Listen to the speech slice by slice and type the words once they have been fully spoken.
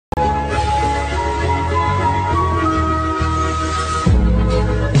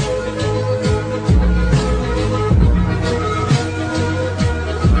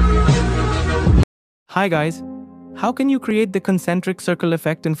Hi guys, how can you create the concentric circle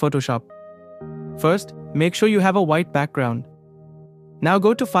effect in Photoshop? First, make sure you have a white background. Now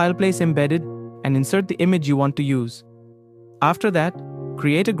go to File, Place Embedded and insert the image you want to use. After that,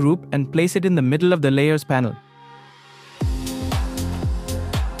 create a group and place it in the middle of the Layers panel.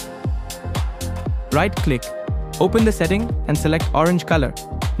 Right-click, open the setting and select orange color.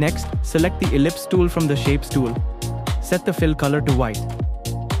 Next, select the ellipse tool from the Shapes tool. Set the fill color to white.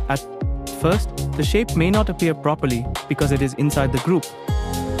 At first, the shape may not appear properly because it is inside the group.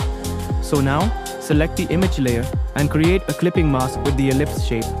 So now, select the image layer and create a clipping mask with the ellipse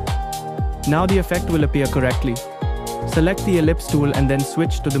shape. Now the effect will appear correctly. Select the ellipse tool and then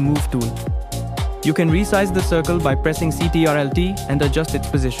switch to the move tool. You can resize the circle by pressing Ctrl+T and adjust its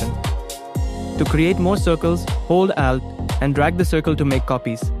position. To create more circles, hold Alt and drag the circle to make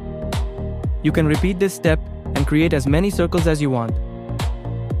copies. You can repeat this step and create as many circles as you want.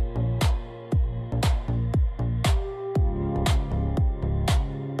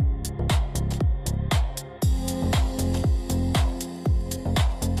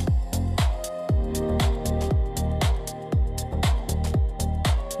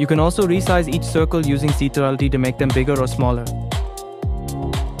 You can also resize each circle using Ctrl+T to make them bigger or smaller.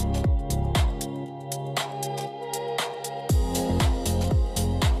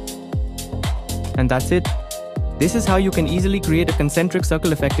 And that's it. This is how you can easily create a concentric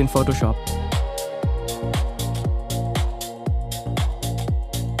circle effect in Photoshop.